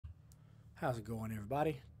How's it going,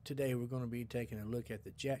 everybody? Today we're going to be taking a look at the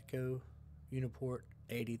Jacto Uniport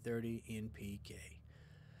 8030 NPK.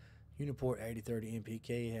 Uniport 8030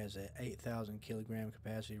 NPK has an 8,000 kilogram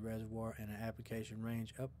capacity reservoir and an application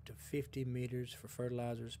range up to 50 meters for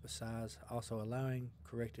fertilizers, besides also allowing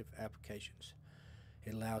corrective applications.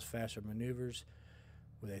 It allows faster maneuvers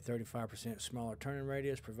with a 35% smaller turning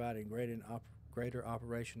radius, providing greater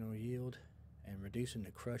operational yield and reducing the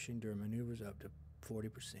crushing during maneuvers up to 40%.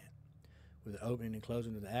 With the opening and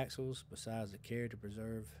closing of the axles, besides the care to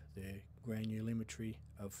preserve the granulometry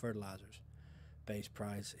of fertilizers. Base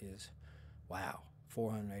price is, wow,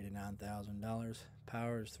 $489,000.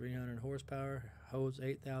 Power is 300 horsepower, holds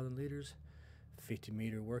 8,000 liters, 50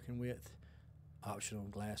 meter working width, optional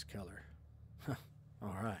glass color.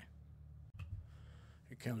 Alright.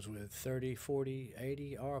 It comes with 30, 40,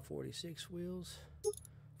 80 R46 wheels,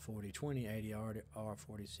 40, 20, 80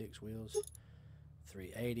 R46 wheels,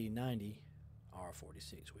 380, 90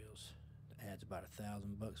 R46 wheels. Adds about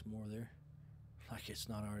 $1,000 more there. Like it's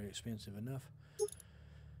not already expensive enough.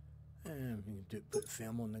 And you can put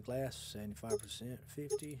film on the glass, 75%,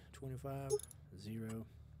 50, 25, 0.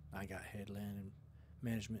 I got headland and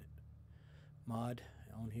management mod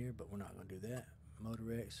on here, but we're not going to do that.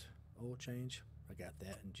 Motor X, oil change, I got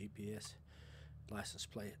that, and GPS license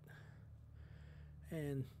plate.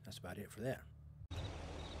 And that's about it for that.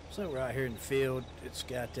 So we're out here in the field. It's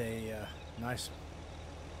got a nice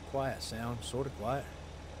quiet sound, sort of quiet,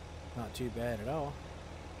 not too bad at all.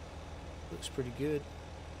 Looks pretty good.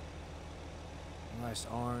 Nice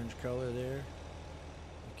orange color there.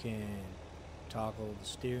 You can toggle the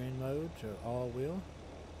steering mode to all wheel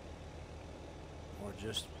or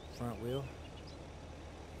just front wheel.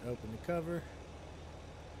 Open the cover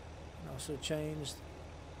and also change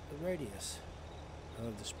the radius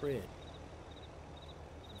of the spread.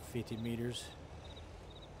 50 meters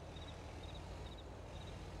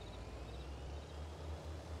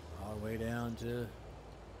all the way down to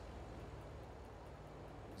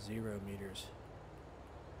 0 meters.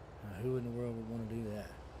 Now, who in the world would want to do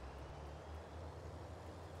that?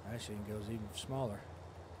 Actually, it goes even smaller.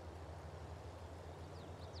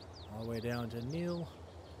 All the way down to nil,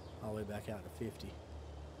 all the way back out to 50.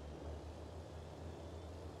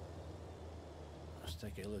 Let's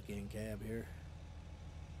take a look in cab here.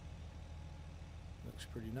 Looks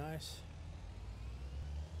pretty nice.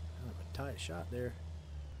 Kind of a tight shot there.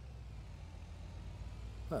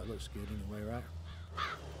 Well, it looks good anyway, right?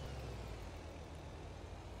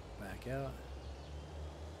 Back out.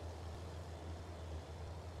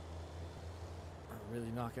 I'll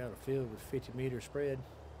really knock out a field with 50 meter spread.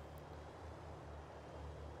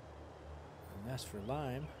 And that's for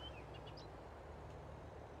lime.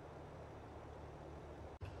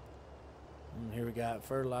 And here we got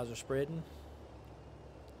fertilizer spreading.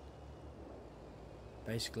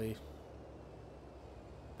 Basically,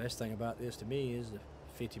 best thing about this to me is the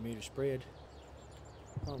 50 meter spread.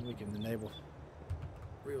 We can enable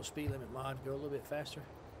real speed limit mod to go a little bit faster.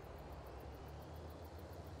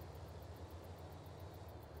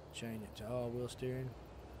 Change it to all wheel steering.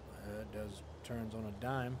 It does turns on a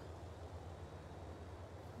dime.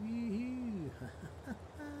 Woohoo!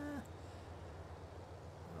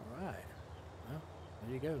 Alright. Well,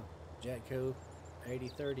 there you go. Jacto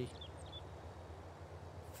 8030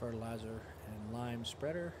 fertilizer and lime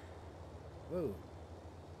spreader. Whoa.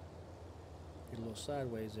 Get a little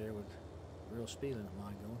sideways there with real speed limit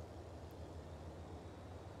mod going.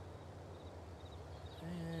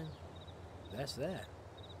 And that's that.